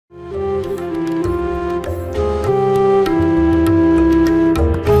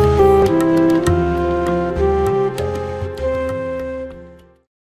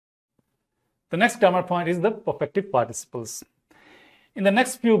The next grammar point is the perfective participles. In the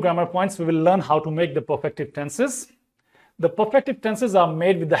next few grammar points, we will learn how to make the perfective tenses. The perfective tenses are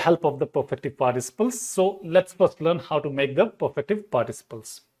made with the help of the perfective participles. So let's first learn how to make the perfective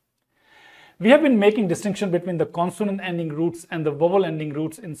participles. We have been making distinction between the consonant ending roots and the vowel ending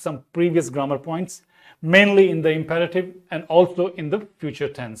roots in some previous grammar points, mainly in the imperative and also in the future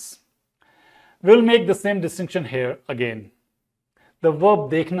tense. We'll make the same distinction here again. The verb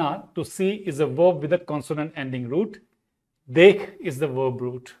dekhna, to see, is a verb with a consonant ending root. Dekh is the verb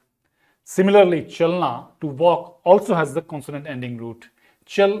root. Similarly, chalna, to walk, also has the consonant ending root.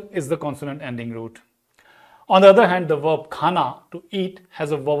 Chal is the consonant ending root. On the other hand, the verb khana, to eat,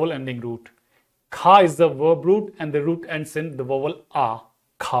 has a vowel ending root. Kha is the verb root and the root ends in the vowel a,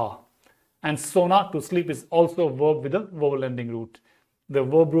 kha. And sona, to sleep, is also a verb with a vowel ending root. The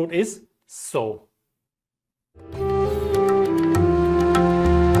verb root is so.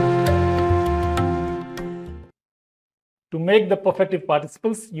 To make the perfective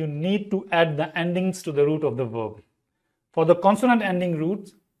participles, you need to add the endings to the root of the verb. For the consonant ending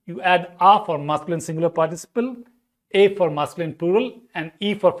roots, you add a for masculine singular participle, a for masculine plural, and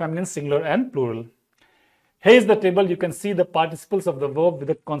e for feminine singular and plural. Here is the table. You can see the participles of the verb with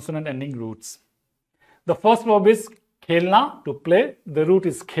the consonant ending roots. The first verb is khelna, to play. The root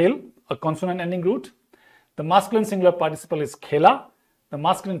is khel, a consonant ending root. The masculine singular participle is khela. The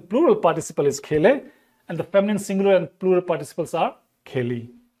masculine plural participle is khele. And the feminine singular and plural participles are kheli.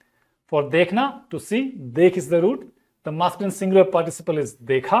 For dekhna, to see, dekh is the root. The masculine singular participle is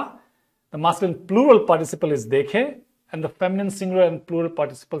dekha. The masculine plural participle is dekhe. And the feminine singular and plural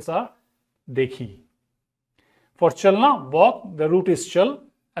participles are dekhi. For chalna, walk, the root is chal.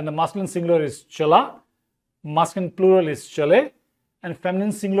 And the masculine singular is chala. Masculine plural is chale. And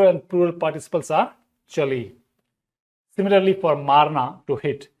feminine singular and plural participles are chali. Similarly, for marna, to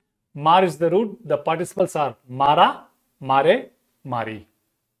hit, mar is the root. The participles are mara, mare, mari.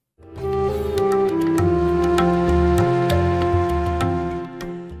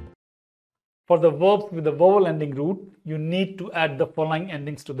 For the verbs with the vowel ending root, you need to add the following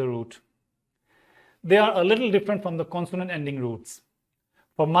endings to the root. They are a little different from the consonant ending roots.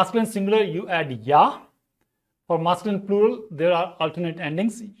 For masculine singular, you add ya. For masculine plural, there are alternate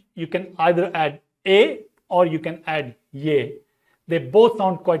endings. You can either add a or you can add ye. They both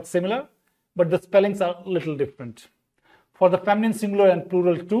sound quite similar, but the spellings are a little different. For the feminine singular and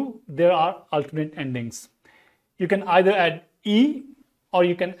plural too, there are alternate endings. You can either add e or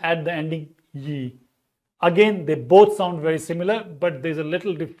you can add the ending ye. Again, they both sound very similar, but there's a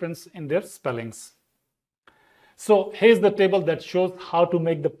little difference in their spellings. So here's the table that shows how to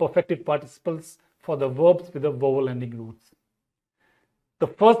make the perfective participles for the verbs with the vowel ending roots. The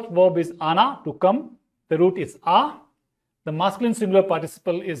first verb is ana, to come. The root is a. The masculine singular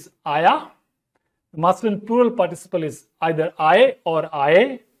participle is aya. The masculine plural participle is either aye or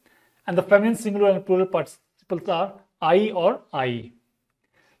aye. And the feminine singular and plural participles are ai or ai.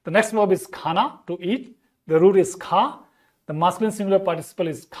 The next verb is khana, to eat. The root is kha. The masculine singular participle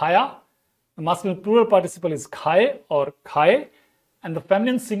is khaya. The masculine plural participle is khaye or khaye. And the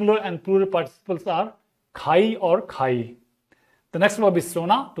feminine singular and plural participles are khai or khai. The next verb is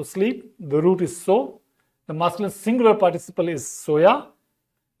sona, to sleep. The root is so. The masculine singular participle is soya.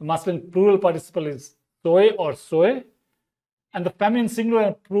 The masculine plural participle is soe or soe. And the feminine singular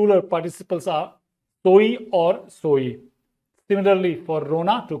and plural participles are soi or soi. Similarly, for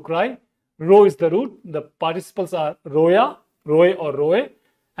rona, to cry, ro is the root. The participles are roya, roe or roe,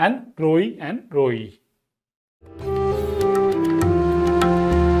 and roi and roi.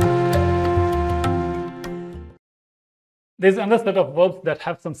 There's another set of verbs that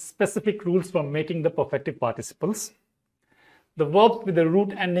have some specific rules for making the perfective participles. The verbs with the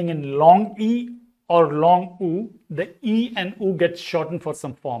root ending in long e or long u, the e and u get shortened for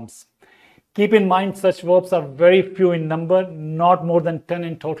some forms. Keep in mind, such verbs are very few in number, not more than 10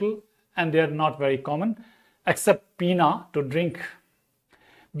 in total, and they are not very common, except pina, to drink.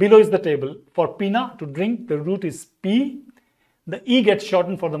 Below is the table. For pina, to drink, the root is p. The e gets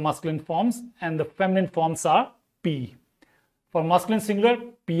shortened for the masculine forms, and the feminine forms are p. For masculine singular,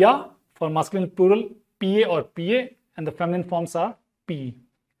 pia. For masculine plural, pa or pa, and the feminine forms are p.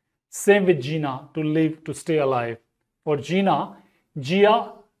 Same with Gina, to live, to stay alive. For Gina,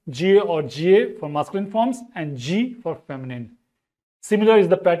 Gia, Ga or Ga for masculine forms, and G for feminine. Similar is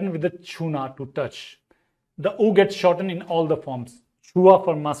the pattern with the chuna, to touch. The u gets shortened in all the forms. Chua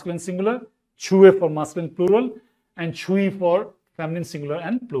for masculine singular, chue for masculine plural, and chui for feminine singular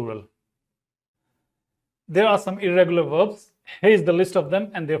and plural. There are some irregular verbs. Here is the list of them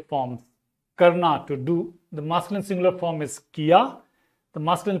and their forms. Karna, to do. The masculine singular form is kiya. The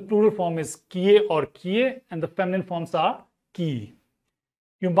masculine plural form is kiye or kiye, and the feminine forms are ki.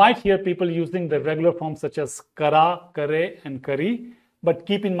 You might hear people using the regular forms such as kara, kare, and kari, but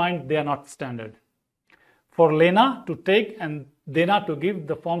keep in mind they are not standard. For lena, to take, and dena, to give,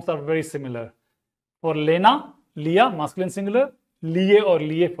 the forms are very similar. For lena, liya, masculine singular, liye or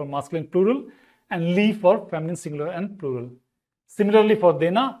liye for masculine plural, and li for feminine singular and plural. Similarly, for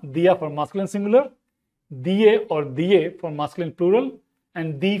dena, diya for masculine singular, diye or diye for masculine plural,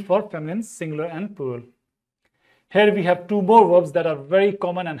 and di for feminine singular and plural. Here we have two more verbs that are very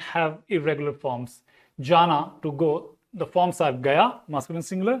common and have irregular forms. Jana, to go, the forms are gaya, masculine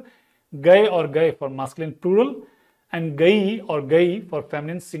singular, gaye or gaye for masculine plural, and gai or gai for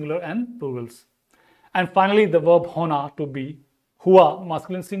feminine singular and plurals. And finally, the verb hona, to be, hua,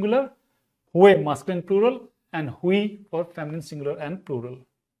 masculine singular, hue, masculine plural, and hui for feminine singular and plural.